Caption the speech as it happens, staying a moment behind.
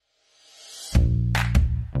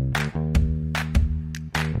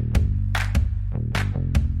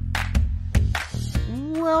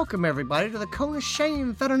Welcome, everybody, to the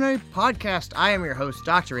Consolidation Veterinary Podcast. I am your host,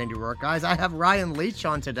 Dr. Andy Rourke. Guys, I have Ryan Leach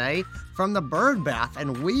on today from the Bird Bath,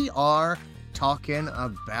 and we are talking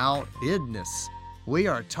about business. We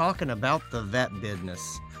are talking about the vet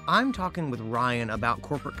business. I'm talking with Ryan about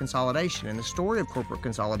corporate consolidation and the story of corporate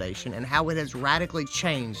consolidation and how it has radically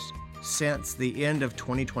changed since the end of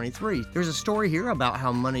 2023. There's a story here about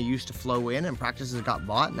how money used to flow in and practices got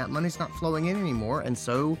bought, and that money's not flowing in anymore, and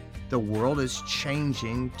so the world is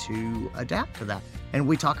changing to adapt to that. And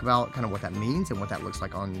we talk about kind of what that means and what that looks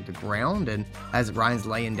like on the ground. And as Ryan's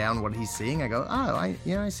laying down what he's seeing, I go, I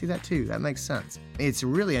see that too. That makes sense. It's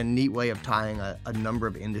really a neat way of tying a number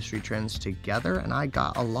of industry trends together, and I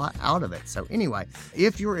got a lot out of it. So anyway,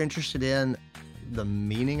 if you're interested in the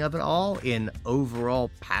meaning of it all, in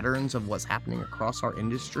overall patterns of what's happening across our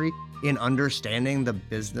industry, in understanding the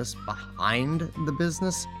business behind the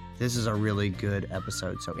business, this is a really good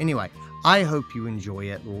episode. So anyway, I hope you enjoy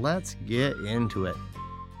it. Let's get into it.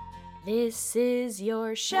 This is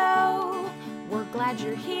your show. We're glad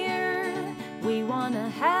you're here. We want to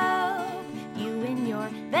help you in your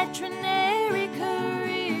veterinary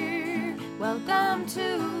career. Welcome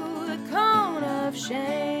to the Cone of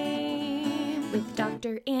Shame with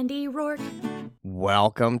Dr. Andy Rourke.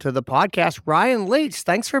 Welcome to the podcast, Ryan Leach.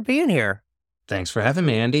 Thanks for being here. Thanks for having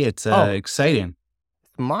me, Andy. It's exciting.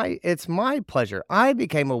 It's my pleasure. I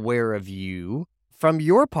became aware of you from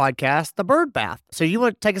your podcast, The Bird Bath. So you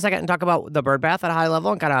want to take a second and talk about The Bird Bath at a high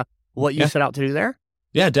level and kind of what you set out to do there?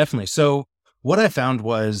 Yeah, definitely. So what I found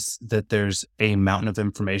was that there's a mountain of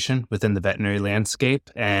information within the veterinary landscape,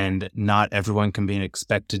 and not everyone can be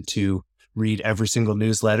expected to read every single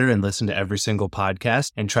newsletter and listen to every single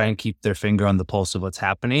podcast and try and keep their finger on the pulse of what's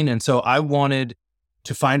happening. And so I wanted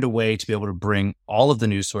to find a way to be able to bring all of the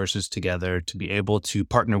news sources together, to be able to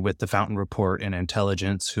partner with the Fountain Report and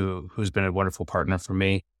Intelligence, who's been a wonderful partner for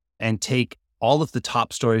me, and take all of the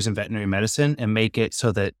top stories in veterinary medicine and make it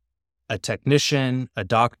so that a technician, a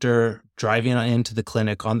doctor driving into the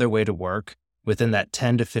clinic on their way to work, within that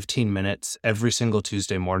 10 to 15 minutes every single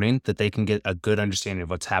Tuesday morning, that they can get a good understanding of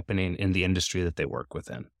what's happening in the industry that they work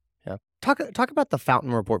within. Yeah. Talk about the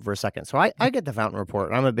Fountain Report for a second. So I get the Fountain Report,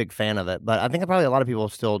 and I'm a big fan of it, but I think probably a lot of people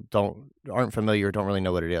still aren't familiar, don't really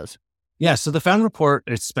know what it is. Yeah, so the Fountain Report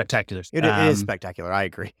is spectacular. It is spectacular. I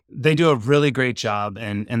agree. They do a really great job,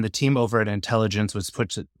 and the team over at Intelligence, which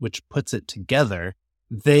puts it together,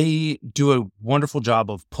 they do a wonderful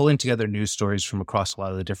job of pulling together news stories from across a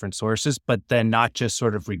lot of the different sources, but then not just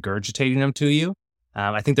sort of regurgitating them to you.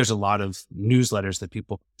 I think there's a lot of newsletters that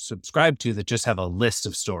people subscribe to that just have a list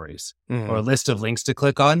of stories or a list of links to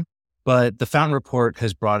click on. But the Fountain Report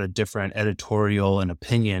has brought a different editorial and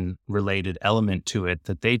opinion related element to it,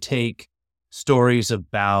 that they take stories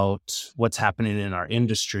about what's happening in our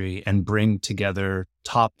industry and bring together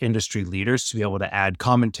top industry leaders to be able to add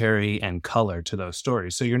commentary and color to those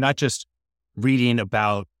stories. So you're not just reading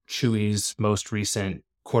about Chewy's most recent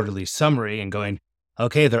quarterly summary and going,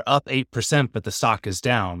 okay, they're up 8%, but the stock is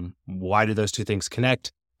down. Why do those two things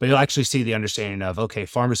connect? But you'll actually see the understanding of, okay,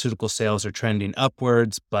 pharmaceutical sales are trending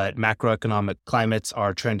upwards, but macroeconomic climates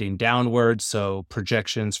are trending downwards. So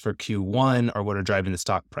projections for Q1 are what are driving the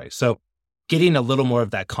stock price. So getting a little more of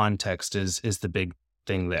that context is the big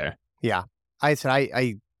thing there. Yeah. I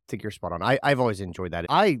think you're spot on. I've always enjoyed that.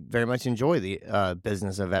 I very much enjoy the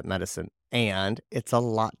business of vet medicine, and it's a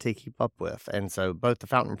lot to keep up with. And so both the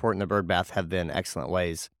Fountain Report and the Bird Bath have been excellent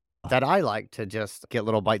ways that I like to just get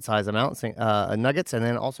little bite-sized amounts, nuggets. And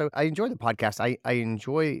then also I enjoy the podcast. I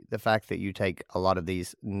enjoy the fact that you take a lot of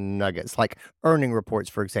these nuggets, like earning reports,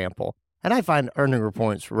 for example. And I find earning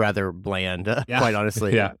reports rather bland, quite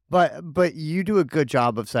honestly. Yeah. But you do a good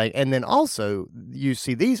job of saying, and then also you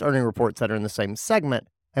see these earning reports that are in the same segment,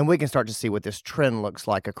 and we can start to see what this trend looks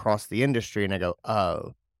like across the industry. And I go,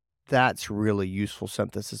 oh, that's really useful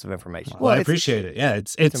synthesis of information. Well, I appreciate it. Yeah,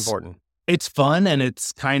 it's important. It's fun, and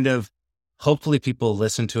it's kind of, hopefully people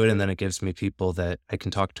listen to it, and then it gives me people that I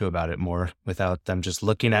can talk to about it more without them just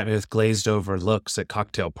looking at me with glazed over looks at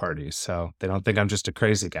cocktail parties. So they don't think I'm just a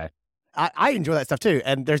crazy guy. I enjoy that stuff too.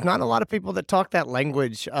 And there's not a lot of people that talk that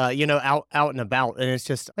language, out and about. And it's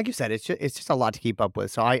just, like you said, it's just a lot to keep up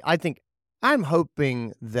with. So I think I'm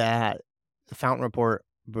hoping that the Fountain Report,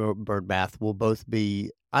 Bird Bath will both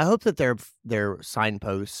be, I hope that they're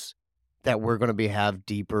signposts that we're going to have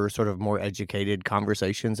deeper, sort of more educated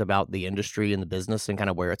conversations about the industry and the business and kind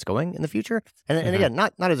of where it's going in the future. And again,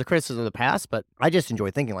 not as a criticism of the past, but I just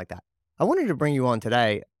enjoy thinking like that. I wanted to bring you on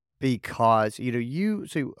today because,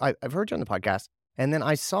 I've heard you on the podcast, And then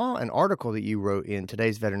I saw an article that you wrote in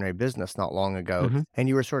Today's Veterinary Business not long ago, Mhm. and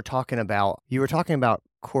you were sort of talking about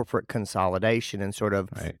corporate consolidation and sort of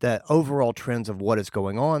Right. the overall trends of what is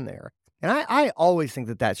going on there. And I always think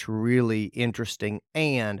that that's really interesting,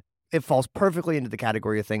 and it falls perfectly into the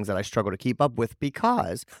category of things that I struggle to keep up with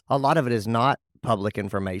because a lot of it is not public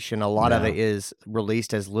information. A lot of No. it is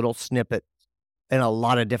released as little snippet in a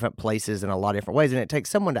lot of different places in a lot of different ways. And it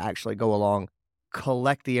takes someone to actually go along,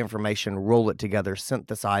 collect the information, roll it together,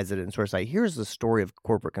 synthesize it, and sort of say, here's the story of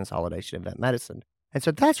corporate consolidation in vet medicine. And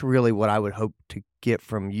so that's really what I would hope to get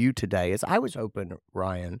from you today is I was hoping,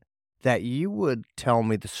 Ryan, that you would tell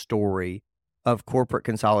me the story of corporate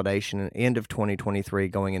consolidation in the end of 2023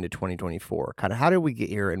 going into 2024. Kind of how did we get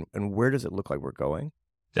here and where does it look like we're going?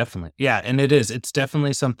 Definitely. Yeah. And it is. It's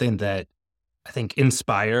definitely something that I think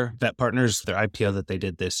Inspire Vet Partners, their IPO that they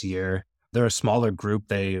did this year, they're a smaller group.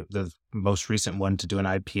 The most recent one to do an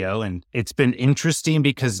IPO. And it's been interesting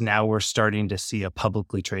because now we're starting to see a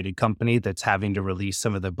publicly traded company that's having to release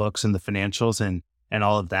some of the books and the financials and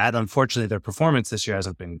all of that. Unfortunately, their performance this year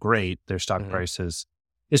hasn't been great. Their stock price is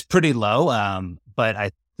pretty low. But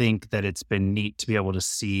I think that it's been neat to be able to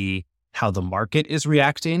see how the market is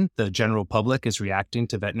reacting. The general public is reacting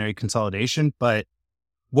to veterinary consolidation. But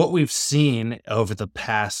what we've seen over the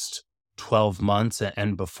past 12 months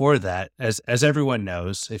and before that, as everyone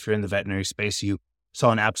knows, if you're in the veterinary space, you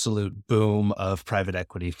saw an absolute boom of private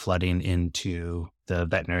equity flooding into the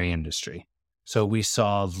veterinary industry. So we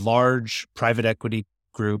saw large private equity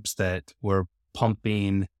groups that were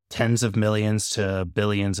pumping tens of millions to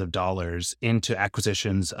billions of dollars into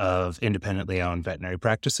acquisitions of independently owned veterinary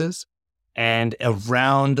practices. And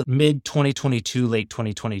around mid 2022, late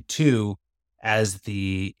 2022, as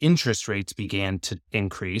the interest rates began to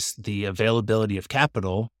increase, the availability of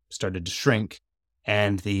capital started to shrink,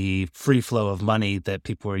 and the free flow of money that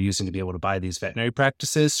people were using to be able to buy these veterinary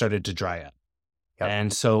practices started to dry up. Yep.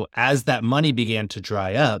 And so as that money began to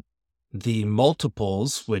dry up, the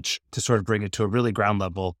multiples, which to sort of bring it to a really ground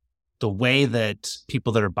level, the way that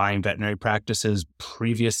people that are buying veterinary practices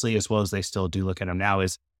previously, as well as they still do look at them now,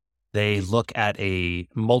 is they look at a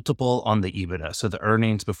multiple on the EBITDA, so the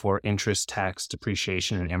earnings before interest, tax,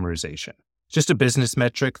 depreciation, and amortization. Just a business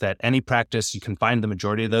metric that any practice, you can find the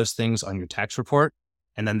majority of those things on your tax report.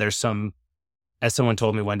 And then there's some, as someone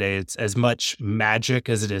told me one day, it's as much magic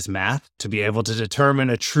as it is math to be able to determine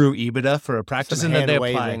a true EBITDA for a practice Some and then they hand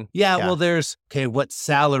apply. waving. Yeah, Yeah. well, there's, okay, what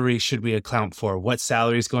salary should we account for? What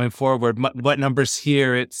salary is going forward? What numbers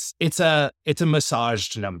here? It's a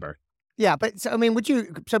massaged number. Yeah, but so, I mean,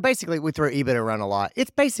 so basically we throw EBITDA around a lot.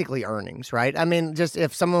 It's basically earnings, right? I mean, just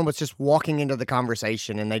if someone was just walking into the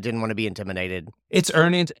conversation and they didn't want to be intimidated. It's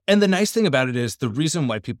earnings. And the nice thing about it is the reason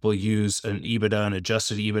why people use an EBITDA, an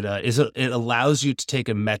adjusted EBITDA, is it allows you to take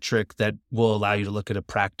a metric that will allow you to look at a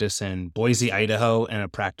practice in Boise, Idaho, and a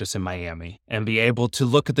practice in Miami and be able to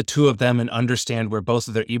look at the two of them and understand where both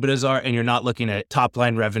of their EBITDAs are. And you're not looking at top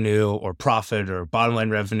line revenue or profit or bottom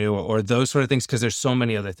line revenue or those sort of things, because there's so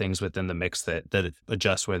many other things within the mix that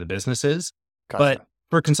adjust where the business is. Gotcha. But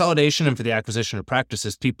for consolidation and for the acquisition of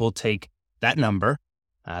practices, people take that number,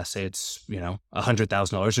 say it's, $100,000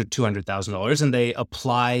 or $200,000, and they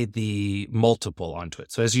apply the multiple onto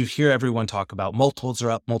it. So as you hear everyone talk about multiples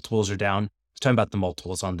are up, multiples are down, it's talking about the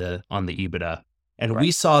multiples on the EBITDA. And Right.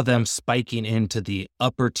 we saw them spiking into the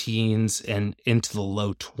upper teens and into the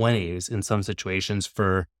low 20s in some situations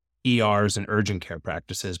for ERs and urgent care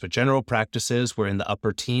practices, but general practices were in the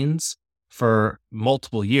upper teens for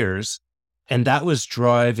multiple years. And that was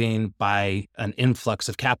driving by an influx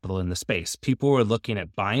of capital in the space. People were looking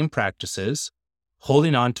at buying practices,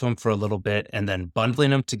 holding on to them for a little bit, and then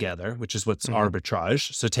bundling them together, which is what's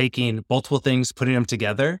arbitrage. So taking multiple things, putting them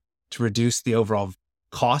together to reduce the overall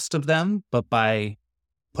cost of them. But by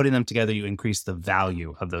putting them together, you increase the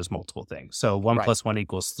value of those multiple things. So 1 Right. + 1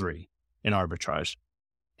 = 3 in arbitrage.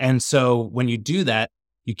 And so when you do that,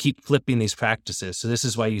 you keep flipping these practices. So this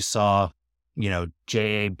is why you saw,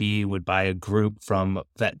 JAB would buy a group from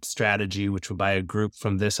Vet Strategy, which would buy a group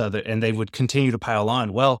from this other, and they would continue to pile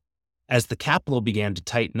on. Well, as the capital began to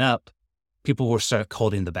tighten up, people were start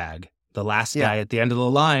holding the bag. The last guy at the end of the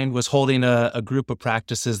line was holding a group of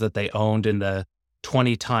practices that they owned in the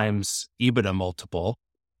 20 times EBITDA multiple,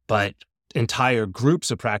 but entire groups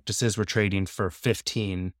of practices were trading for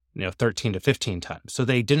 13 to 15 times. So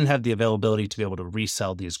they didn't have the availability to be able to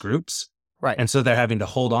resell these groups. Right. And so they're having to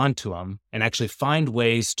hold on to them and actually find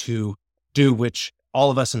ways to do, which all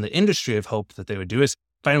of us in the industry have hoped that they would do, is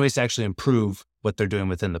find ways to actually improve what they're doing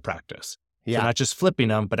within the practice. Yeah. So not just flipping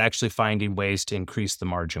them, but actually finding ways to increase the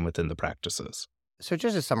margin within the practices. So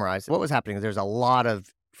just to summarize, what was happening is there's a lot of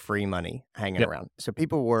free money hanging Yep. around. So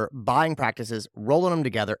people were buying practices, rolling them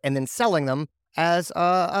together, and then selling them as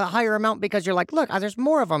a higher amount because you're like, look, there's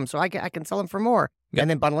more of them, so I can sell them for more, Yep. and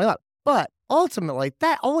then bundling up. But ultimately,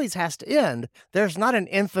 that always has to end. There's not an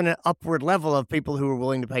infinite upward level of people who are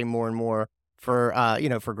willing to pay more and more for,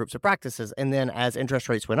 for groups of practices. And then as interest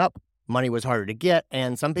rates went up, money was harder to get.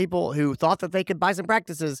 And some people who thought that they could buy some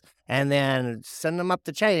practices and then send them up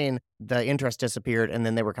the chain, the interest disappeared, and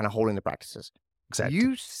then they were kind of holding the practices. Exactly.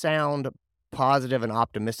 You sound positive and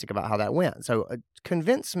optimistic about how that went. So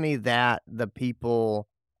convince me that the people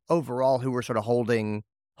overall who were sort of holding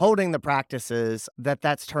the practices,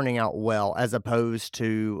 that's turning out well, as opposed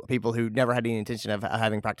to people who never had any intention of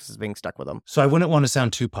having practices being stuck with them. So I wouldn't want to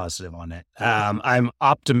sound too positive on it. I'm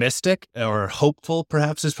optimistic, or hopeful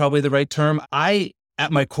perhaps is probably the right term. I,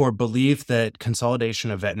 at my core, believe that consolidation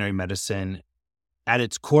of veterinary medicine at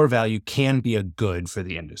its core value can be a good for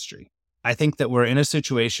the industry. I think that we're in a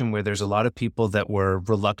situation where there's a lot of people that were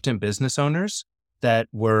reluctant business owners, that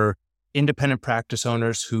were independent practice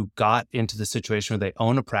owners who got into the situation where they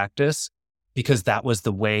own a practice because that was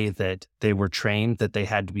the way that they were trained, that they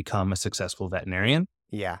had to become a successful veterinarian.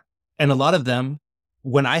 Yeah. And a lot of them,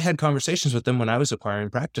 when I had conversations with them when I was acquiring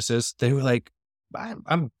practices, they were like,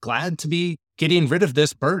 I'm glad to be getting rid of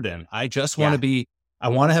this burden. I just want to I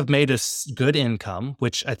want to have made a good income,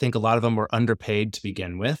 which I think a lot of them were underpaid to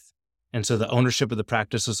begin with. And so the ownership of the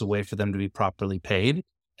practice was a way for them to be properly paid.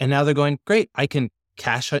 And now they're going, great, I can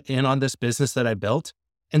cash in on this business that I built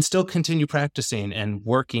and still continue practicing and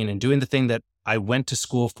working and doing the thing that I went to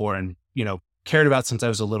school for and, cared about since I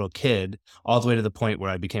was a little kid, all the way to the point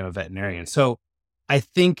where I became a veterinarian. So I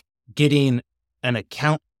think getting an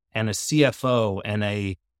account and a CFO and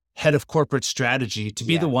a head of corporate strategy to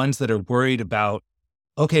be the ones that are worried about,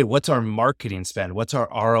 okay, what's our marketing spend? What's our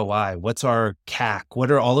ROI? What's our CAC?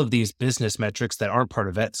 What are all of these business metrics that aren't part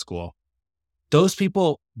of vet school? Those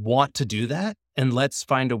people want to do that. And let's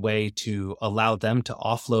find a way to allow them to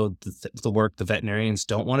offload the work the veterinarians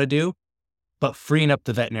don't want to do, but freeing up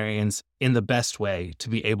the veterinarians in the best way to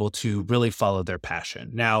be able to really follow their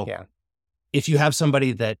passion. Now, if you have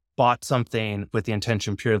somebody that bought something with the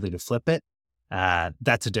intention purely to flip it,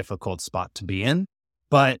 that's a difficult spot to be in.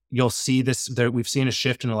 But you'll see this, we've seen a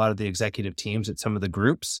shift in a lot of the executive teams at some of the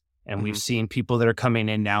groups, and we've seen people that are coming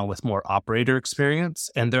in now with more operator experience,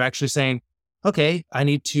 and they're actually saying, okay, I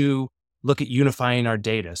need to look at unifying our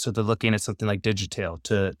data. So they're looking at something like Digital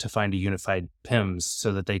to find a unified PIMS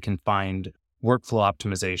so that they can find workflow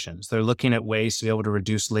optimizations. They're looking at ways to be able to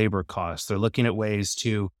reduce labor costs. They're looking at ways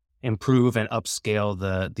to improve and upscale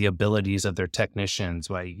the abilities of their technicians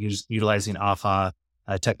by utilizing AFA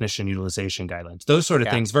technician utilization guidelines, those sort of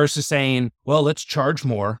things, versus saying, well, let's charge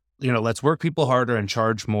more, let's work people harder and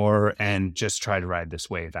charge more and just try to ride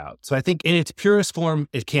this wave out. So I think in its purest form,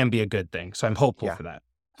 it can be a good thing. So I'm hopeful for that.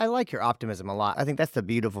 I like your optimism a lot. I think that's the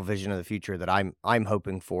beautiful vision of the future that I'm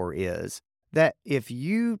hoping for, is that if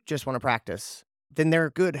you just want to practice, then there are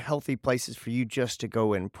good, healthy places for you just to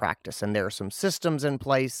go and practice. And there are some systems in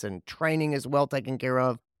place and training is well taken care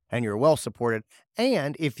of and you're well supported.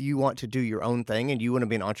 And if you want to do your own thing and you want to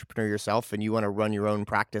be an entrepreneur yourself and you want to run your own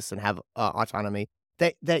practice and have autonomy,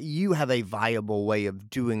 that you have a viable way of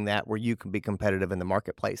doing that where you can be competitive in the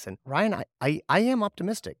marketplace. And Ryan, I am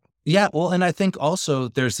optimistic. Yeah, well, and I think also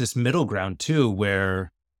there's this middle ground too,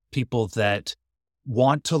 where people that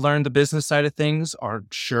want to learn the business side of things,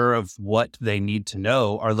 aren't sure of what they need to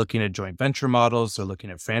know, are looking at joint venture models, they're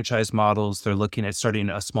looking at franchise models, they're looking at starting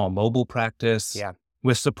a small mobile practice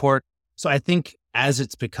with support. So I think as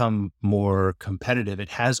it's become more competitive, it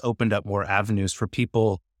has opened up more avenues for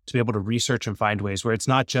people to be able to research and find ways where it's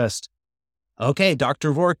not just, okay,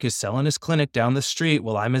 Dr. Rourke is selling his clinic down the street.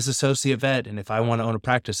 Well, I'm his associate vet. And if I want to own a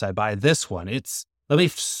practice, I buy this one. It's, let me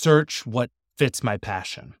search what fits my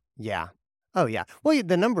passion. Yeah. Oh, yeah. Well,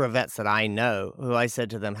 the number of vets that I know who I said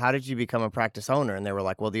to them, how did you become a practice owner? And they were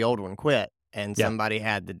like, well, the old one quit and somebody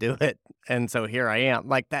had to do it. And so here I am.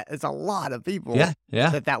 Like, that is a lot of people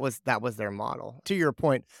that was their model. To your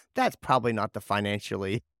point, that's probably not the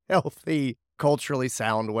financially healthy, culturally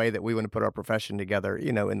sound way that we want to put our profession together,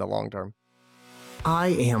 in the long term. I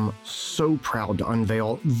am so proud to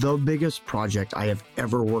unveil the biggest project I have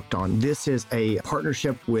ever worked on. This is a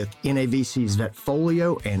partnership with NAVC's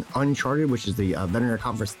Vetfolio and Uncharted, which is the veterinary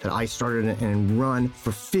conference that I started and run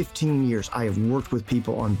for 15 years. I have worked with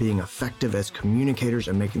people on being effective as communicators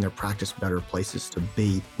and making their practice better places to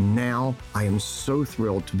be. Now, I am so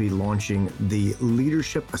thrilled to be launching the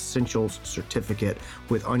Leadership Essentials Certificate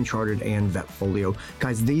with Uncharted and Vetfolio.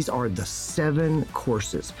 Guys, these are the 7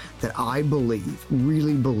 courses that I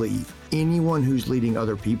really believe anyone who's leading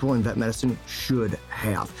other people in vet medicine should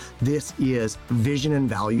have. This is vision and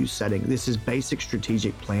value setting. This is basic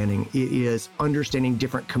strategic planning. It is understanding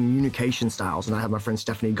different communication styles. And I have my friend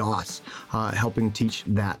Stephanie Goss helping teach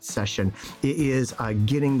that session. It is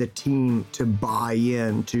getting the team to buy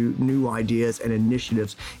in to new ideas and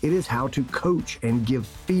initiatives. It is how to coach and give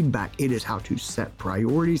feedback. It is how to set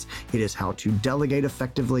priorities. It is how to delegate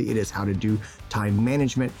effectively. It is how to do time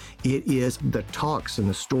management. It is the talks and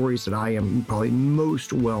the stories that I am probably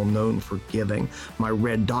most well known for giving. My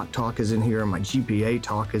red dot talk is in here. My GPA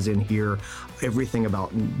talk is in here. Everything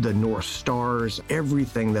about the North Stars,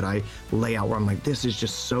 everything that I lay out where I'm like, this is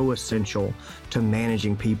just so essential to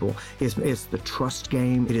managing people. It's the trust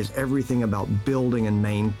game. It is everything about building and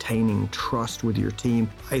maintaining trust with your team.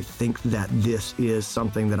 I think that this is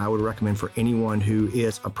something that I would recommend for anyone who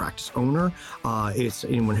is a practice owner. It's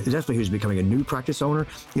anyone definitely who's becoming a new practice owner.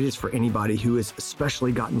 It is for anybody who has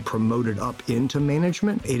especially gotten promoted up into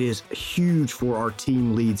management. It is huge for our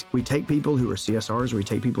team leads. We take people who are CSRs, we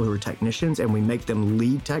take people who are technicians, and we make them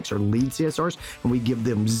lead techs or lead CSRs, and we give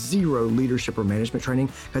them zero leadership or management training.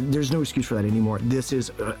 There's no excuse for that anymore. This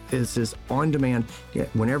is on demand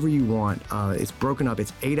whenever you want. It's broken up.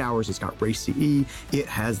 It's 8 hours. It's got RACE CE. It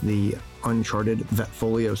has the Uncharted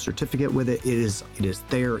Vetfolio certificate with it. It is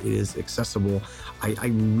there. It is accessible. I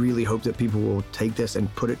really hope that people will take this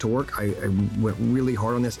and put it to work. I went really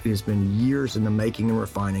hard on this. It has been years in the making and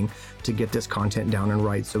refining to get this content down and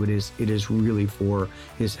right. So it is really for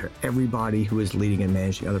everybody who is leading and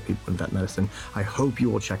managing other people in vet medicine. I hope you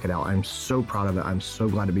will check it out. I'm so proud of it. I'm so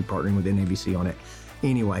glad to be partnering with NAVC on it.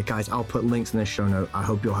 Anyway, guys, I'll put links in the show note. I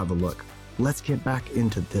hope you'll have a look. Let's get back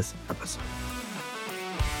into this episode.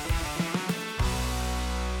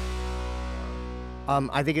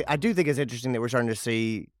 I do think it's interesting that we're starting to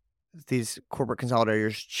see these corporate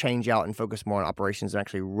consolidators change out and focus more on operations and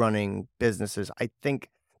actually running businesses. I think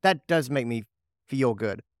that does make me feel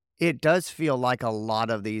good. It does feel like a lot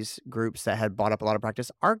of these groups that had bought up a lot of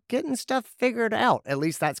practice are getting stuff figured out. At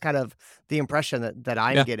least that's kind of the impression that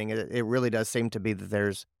I'm getting. It really does seem to be that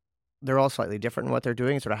they're all slightly different in what they're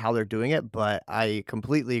doing, sort of how they're doing it. But I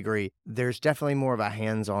completely agree. There's definitely more of a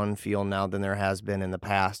hands-on feel now than there has been in the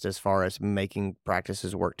past as far as making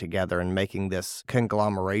practices work together and making this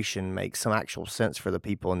conglomeration make some actual sense for the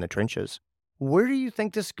people in the trenches. Where do you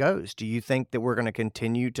think this goes? Do you think that we're going to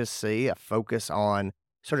continue to see a focus on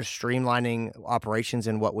sort of streamlining operations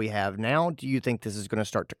in what we have now? Do you think this is going to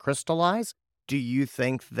start to crystallize? Do you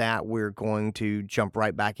think that we're going to jump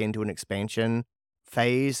right back into an expansion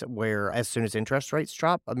phase where as soon as interest rates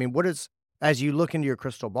drop? I mean, as you look into your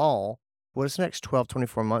crystal ball, what does the next 12,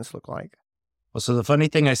 24 months look like? Well, so the funny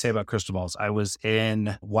thing I say about crystal balls, I was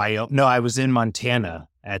in Montana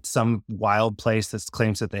at some wild place that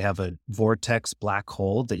claims that they have a vortex black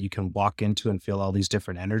hole that you can walk into and feel all these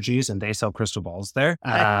different energies, and they sell crystal balls there.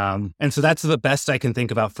 And so that's the best I can think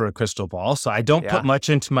about for a crystal ball. So I don't put much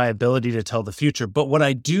into my ability to tell the future. But what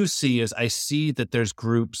I do see is I see that there's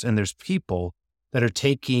groups and there's people that are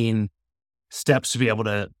taking steps to be able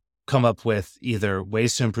to come up with either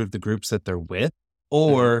ways to improve the groups that they're with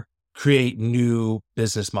or create new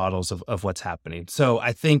business models of what's happening. So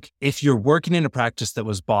I think if you're working in a practice that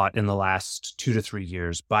was bought in the last 2 to 3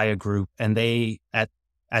 years by a group, and they, at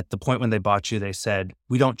the point when they bought you, they said,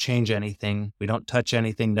 we don't change anything, we don't touch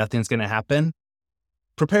anything, nothing's going to happen,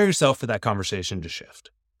 prepare yourself for that conversation to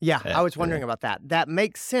shift. Yeah, I was wondering about that. That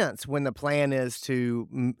makes sense when the plan is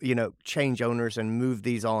to, change owners and move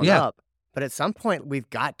these on up. But at some point, we've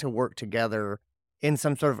got to work together in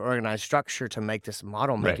some sort of organized structure to make this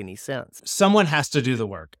model make any sense. Someone has to do the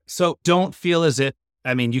work. So don't feel as if,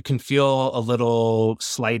 you can feel a little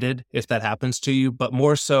slighted if that happens to you, but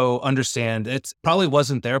more so understand it probably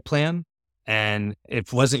wasn't their plan and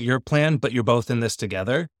it wasn't your plan, but you're both in this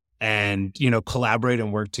together. And, collaborate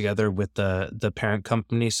and work together with the parent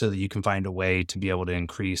company so that you can find a way to be able to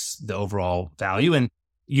increase the overall value. And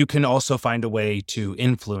you can also find a way to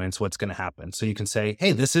influence what's going to happen. So you can say,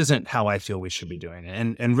 hey, this isn't how I feel we should be doing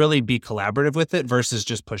it. And really be collaborative with it versus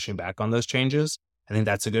just pushing back on those changes. I think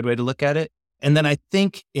that's a good way to look at it. And then I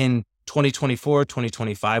think in 2024,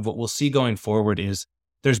 2025, what we'll see going forward is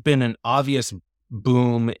there's been an obvious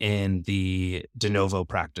boom in the de novo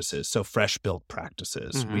practices, so fresh built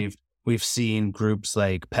practices. Mm-hmm. We've seen groups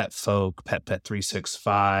like Pet Folk, Pet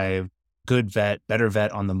 365, Good Vet, Better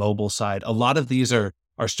Vet on the mobile side. A lot of these are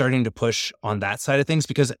starting to push on that side of things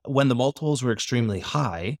because when the multiples were extremely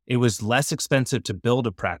high, it was less expensive to build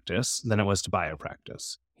a practice than it was to buy a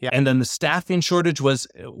practice. Yeah. And then the staffing shortage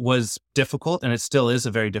was difficult, and it still is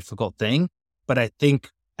a very difficult thing. But I think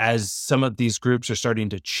as some of these groups are starting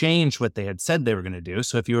to change what they had said they were going to do.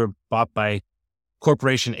 So if you were bought by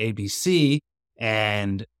corporation ABC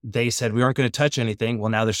and they said we aren't going to touch anything, well,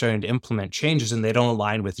 now they're starting to implement changes and they don't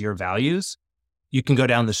align with your values. You can go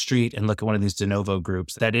down the street and look at one of these de novo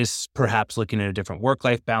groups that is perhaps looking at a different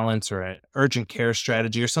work-life balance or an urgent care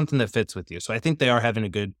strategy or something that fits with you. So I think they are having a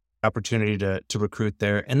good opportunity to recruit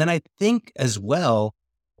there. And then I think as well,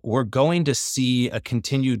 we're going to see a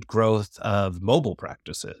continued growth of mobile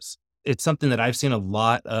practices. It's something that I've seen a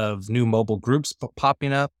lot of new mobile groups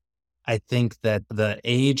popping up. I think that the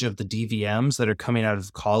age of the DVMs that are coming out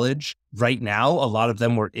of college right now, a lot of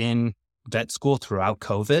them were in vet school throughout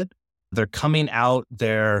COVID. They're coming out,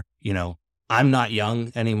 I'm not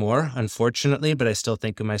young anymore, unfortunately, but I still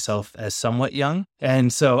think of myself as somewhat young.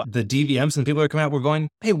 And so the DVMs and people are coming out, we're going,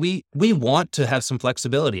 hey, we want to have some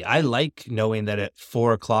flexibility. I like knowing that at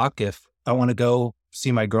 4:00, if I want to go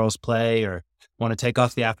see my girls play or want to take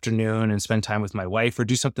off the afternoon and spend time with my wife or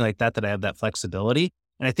do something like that, that I have that flexibility.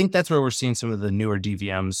 And I think that's where we're seeing some of the newer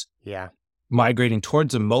DVMs migrating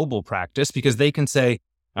towards a mobile practice because they can say,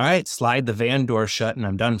 all right, slide the van door shut and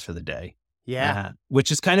I'm done for the day. Yeah.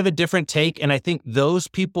 Which is kind of a different take. And I think those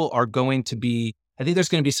people are going to be, I think there's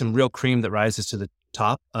going to be some real cream that rises to the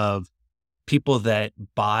top of people that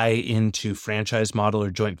buy into franchise model or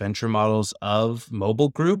joint venture models of mobile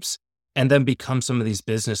groups and then become some of these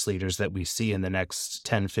business leaders that we see in the next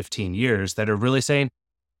 10, 15 years that are really saying,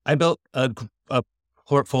 I built a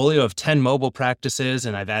portfolio of 10 mobile practices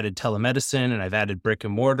and I've added telemedicine and I've added brick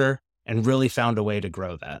and mortar and really found a way to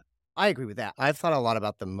grow that. I agree with that. I've thought a lot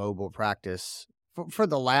about the mobile practice for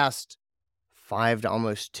the last 5 to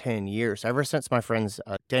almost 10 years, ever since my friends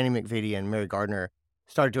Danny McVitie and Mary Gardner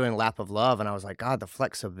started doing Lap of Love. And I was like, God, the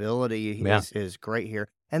flexibility is great here.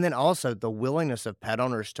 And then also the willingness of pet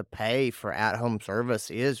owners to pay for at-home service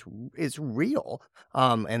is real.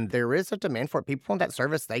 And there is a demand for it. People want that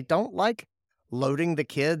service. They don't like loading the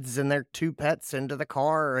kids and their 2 pets into the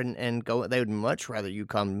car and go. They would much rather you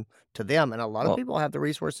come to them. And a lot of people have the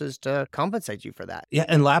resources to compensate you for that. Yeah.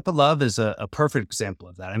 And Lap of Love is a perfect example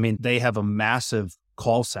of that. I mean, they have a massive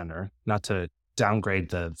call center, not to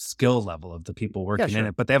downgrade the skill level of the people working in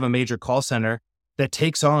it, but they have a major call center that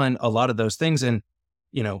takes on a lot of those things. And,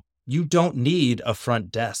 you don't need a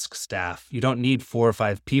front desk staff. You don't need 4 or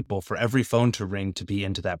 5 people for every phone to ring to be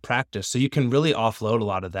into that practice. So you can really offload a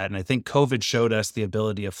lot of that. And I think COVID showed us the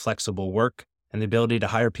ability of flexible work and the ability to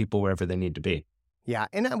hire people wherever they need to be. Yeah.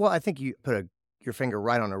 And I think you put your finger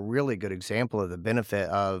right on a really good example of the benefit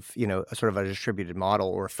of, a sort of a distributed model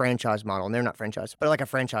or a franchise model. And they're not franchise, but like a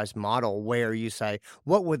franchise model where you say,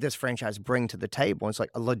 what would this franchise bring to the table? And it's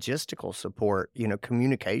like a logistical support,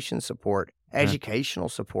 communication support, educational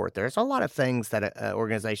support. There's a lot of things that an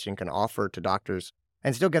organization can offer to doctors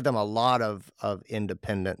and still give them a lot of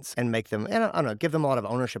independence and make them, and I don't know, give them a lot of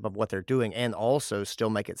ownership of what they're doing and also still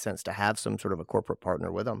make it sense to have some sort of a corporate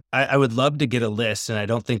partner with them. I would love to get a list, and I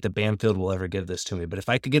don't think the Banfield will ever give this to me, but if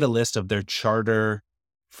I could get a list of their charter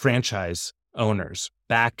franchise owners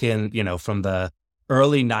back in, from the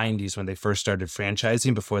early 90s when they first started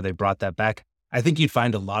franchising before they brought that back, I think you'd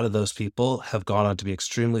find a lot of those people have gone on to be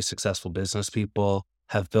extremely successful business people,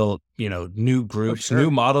 have built, new groups, new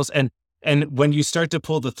models. And when you start to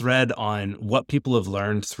pull the thread on what people have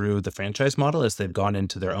learned through the franchise model as they've gone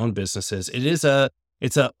into their own businesses, it's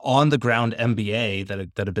a on the ground MBA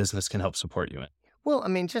that a business can help support you in. Well, I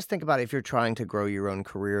mean, just think about it. If you're trying to grow your own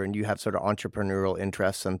career and you have sort of entrepreneurial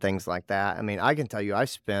interests and things like that. I mean, I can tell you, I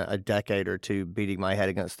spent a decade or 2 beating my head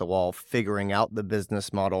against the wall, figuring out the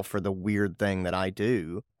business model for the weird thing that I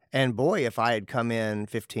do. And boy, if I had come in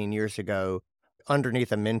 15 years ago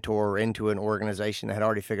underneath a mentor into an organization that had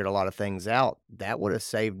already figured a lot of things out, that would have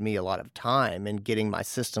saved me a lot of time in getting my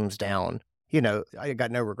systems down. I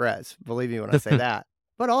got no regrets, believe me when I say that.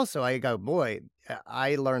 But also I go, boy,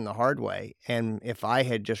 I learned the hard way. And if I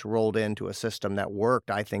had just rolled into a system that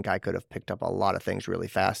worked, I think I could have picked up a lot of things really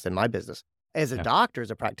fast in my business. As a doctor,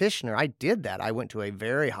 as a practitioner, I did that. I went to a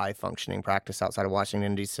very high functioning practice outside of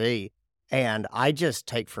Washington, D.C., and I just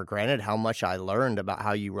take for granted how much I learned about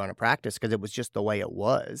how you run a practice because it was just the way it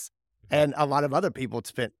was. And a lot of other people had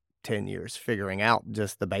spent 10 years figuring out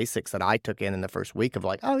just the basics that I took in the first week of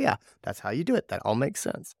like, oh yeah, that's how you do it. That all makes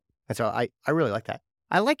sense. And so I really like that.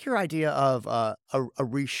 I like your idea of a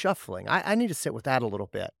reshuffling. I need to sit with that a little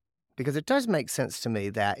bit because it does make sense to me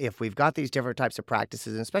that if we've got these different types of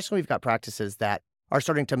practices, and especially we've got practices that are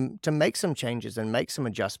starting to make some changes and make some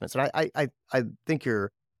adjustments. And I think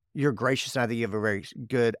you're gracious, and I think you have a very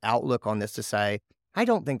good outlook on this to say, I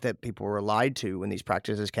don't think that people were lied to when these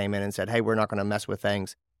practices came in and said, hey, we're not going to mess with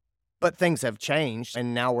things. But things have changed,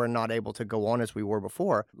 and now we're not able to go on as we were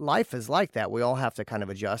before. Life is like that. We all have to kind of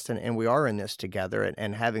adjust, and we are in this together.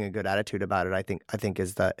 And having a good attitude about it, I think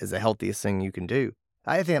is the healthiest thing you can do.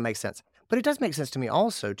 I think that makes sense. But it does make sense to me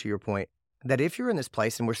also, to your point, that if you're in this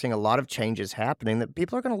place and we're seeing a lot of changes happening, that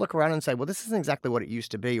people are going to look around and say, well, this isn't exactly what it used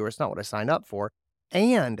to be, or it's not what I signed up for.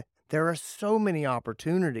 And there are so many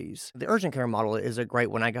opportunities. The urgent care model is a great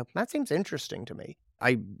one. I go, that seems interesting to me.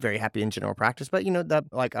 I'm very happy in general practice, but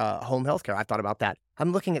home health care, I thought about that.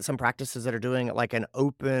 I'm looking at some practices that are doing like an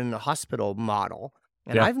open hospital model.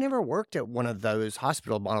 And Yeah. I've never worked at one of those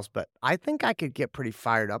hospital models, but I think I could get pretty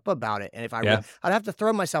fired up about it. And if Yeah. I'd have to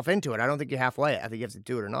throw myself into it. I don't think you halfway. I think you have to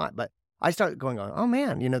do it or not. But I started going, oh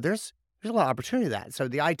man, there's a lot of opportunity to that. So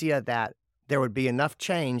the idea that there would be enough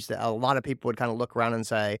change that a lot of people would kind of look around and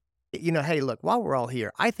say, hey, look, while we're all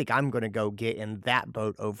here, I think I'm going to go get in that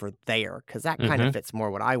boat over there because that kind of fits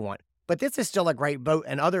more what I want. But this is still a great boat,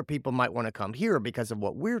 and other people might want to come here because of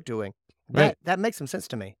what we're doing. Right. That makes some sense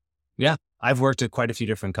to me. Yeah. I've worked at quite a few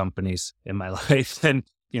different companies in my life. And,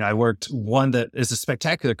 I worked one that is a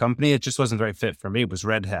spectacular company. It just wasn't the right fit for me. It was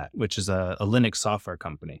Red Hat, which is a Linux software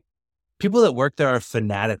company. People that work there are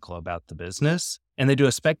fanatical about the business, and they do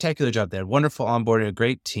a spectacular job. They had wonderful onboarding, a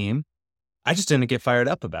great team. I just didn't get fired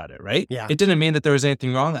up about it, right? Yeah. It didn't mean that there was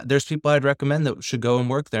anything wrong. There's people I'd recommend that should go and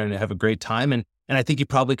work there and have a great time. And I think you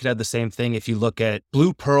probably could have the same thing if you look at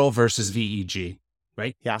Blue Pearl versus VEG,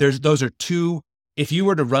 right? Yeah. Those are two, if you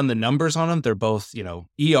were to run the numbers on them, they're both,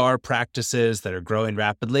 ER practices that are growing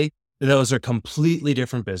rapidly. Those are completely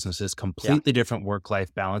different businesses, completely different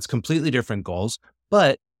work-life balance, completely different goals.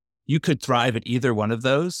 But you could thrive at either one of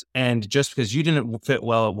those. And just because you didn't fit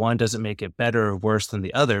well at one doesn't make it better or worse than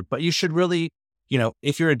the other. But you should really,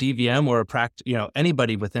 if you're a DVM or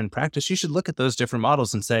anybody within practice, you should look at those different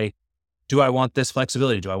models and say, do I want this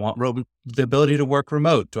flexibility? Do I want the ability to work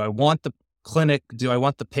remote? Do I want the clinic? Do I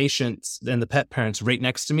want the patients and the pet parents right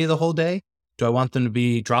next to me the whole day? Do I want them to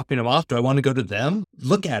be dropping them off? Do I want to go to them?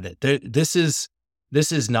 Look at it. This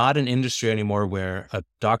is not an industry anymore where a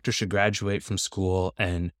doctor should graduate from school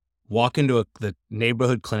and walk into the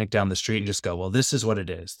neighborhood clinic down the street and just go, well, this is what it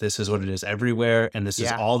is. This is what it is everywhere. And this is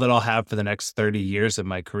all that I'll have for the next 30 years of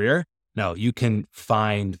my career. No, you can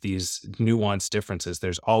find these nuanced differences.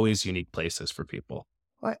 There's always unique places for people.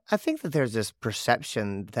 Well, I think that there's this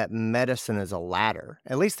perception that medicine is a ladder.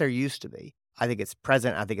 At least there used to be. I think it's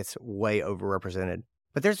present. I think it's way overrepresented.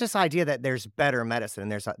 But there's this idea that there's better medicine.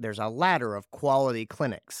 And there's a ladder of quality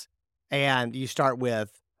clinics. And you start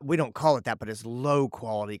with, we don't call it that, but it's low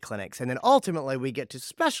quality clinics. And then ultimately we get to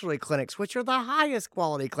specialty clinics, which are the highest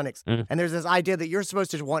quality clinics. And there's this idea that you're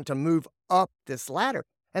supposed to want to move up this ladder.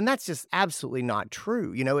 And that's just absolutely not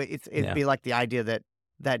true. It'd be like the idea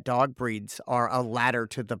that dog breeds are a ladder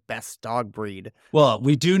to the best dog breed. Well,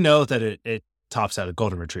 we do know that it tops out a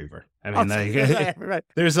golden retriever. I mean, right.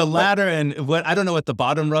 There's a ladder, and I don't know what the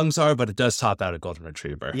bottom rungs are, but it does top out a golden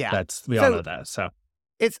retriever. Yeah. We all know that. So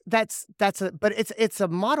it's a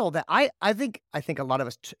model that I think a lot of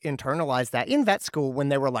us internalize that in vet school when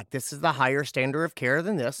they were like, this is the higher standard of care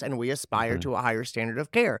than this, and we aspire to a higher standard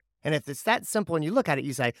of care. And if it's that simple and you look at it,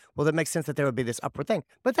 you say, well, that makes sense that there would be this upward thing.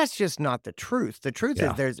 But that's just not the truth. The truth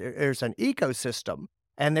is there's an ecosystem,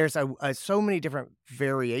 and there's so many different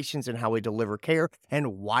variations in how we deliver care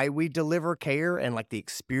and why we deliver care and like the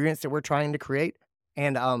experience that we're trying to create.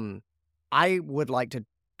 And I would like to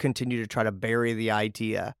continue to try to bury the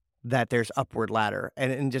idea that there's upward ladder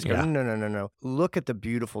and just go, no. Look at the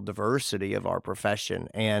beautiful diversity of our profession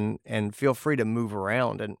and feel free to move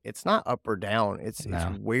around. And it's not up or down. It's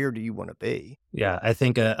where do you want to be? Yeah. I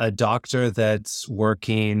think a doctor that's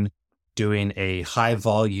doing a high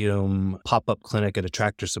volume pop-up clinic at a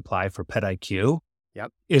Tractor Supply for Pet IQ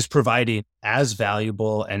is providing as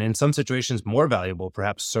valuable, and in some situations more valuable,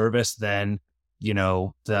 perhaps, service than,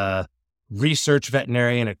 the research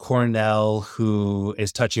veterinarian at Cornell who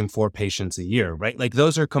is touching 4 patients a year, right? Like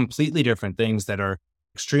those are completely different things that are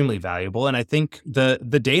extremely valuable. And I think the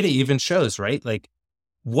data even shows, right? Like,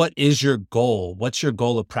 what is your goal? What's your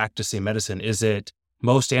goal of practicing medicine? Is it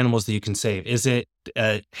most animals that you can save? Is it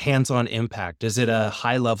a hands-on impact? Is it a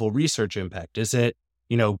high-level research impact? Is it,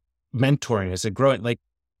 mentoring? Is it growing? Like,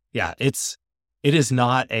 yeah, it is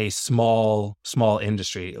not a small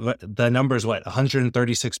industry. The number is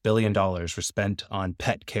 $136 billion were spent on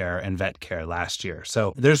pet care and vet care last year.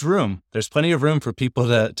 So there's plenty of room for people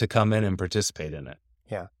to come in and participate in it.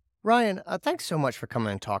 Yeah. Ryan, thanks so much for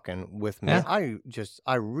coming and talking with me. Yeah.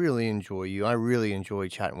 I really enjoy you. I really enjoy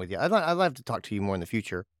chatting with you. I'd love to talk to you more in the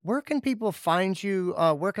future. Where can people find you?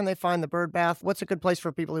 Where can they find the Bird Bath? What's a good place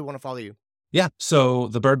for people who want to follow you? Yeah. So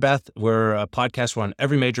The Bird Bath, we're a podcast. We're on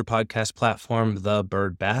every major podcast platform, The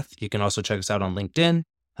Bird Bath. You can also check us out on LinkedIn.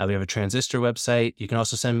 We have a Transistor website. You can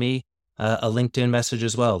also send me a LinkedIn message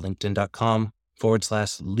as well,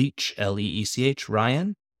 linkedin.com/Leech, Leech,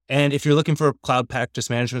 Ryan. And if you're looking for cloud practice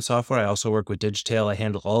management software, I also work with Digitail. I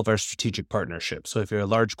handle all of our strategic partnerships. So if you're a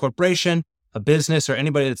large corporation, a business, or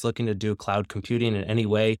anybody that's looking to do cloud computing in any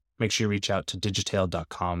way, make sure you reach out to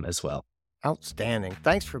digitail.com as well. Outstanding.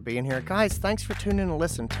 Thanks for being here. Guys, thanks for tuning in and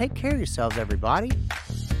listening. Take care of yourselves, everybody.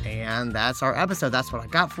 And that's our episode. That's what I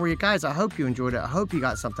got for you guys. I hope you enjoyed it. I hope you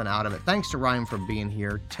got something out of it. Thanks to Ryan for being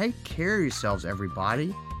here. Take care of yourselves,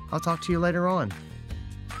 everybody. I'll talk to you later on.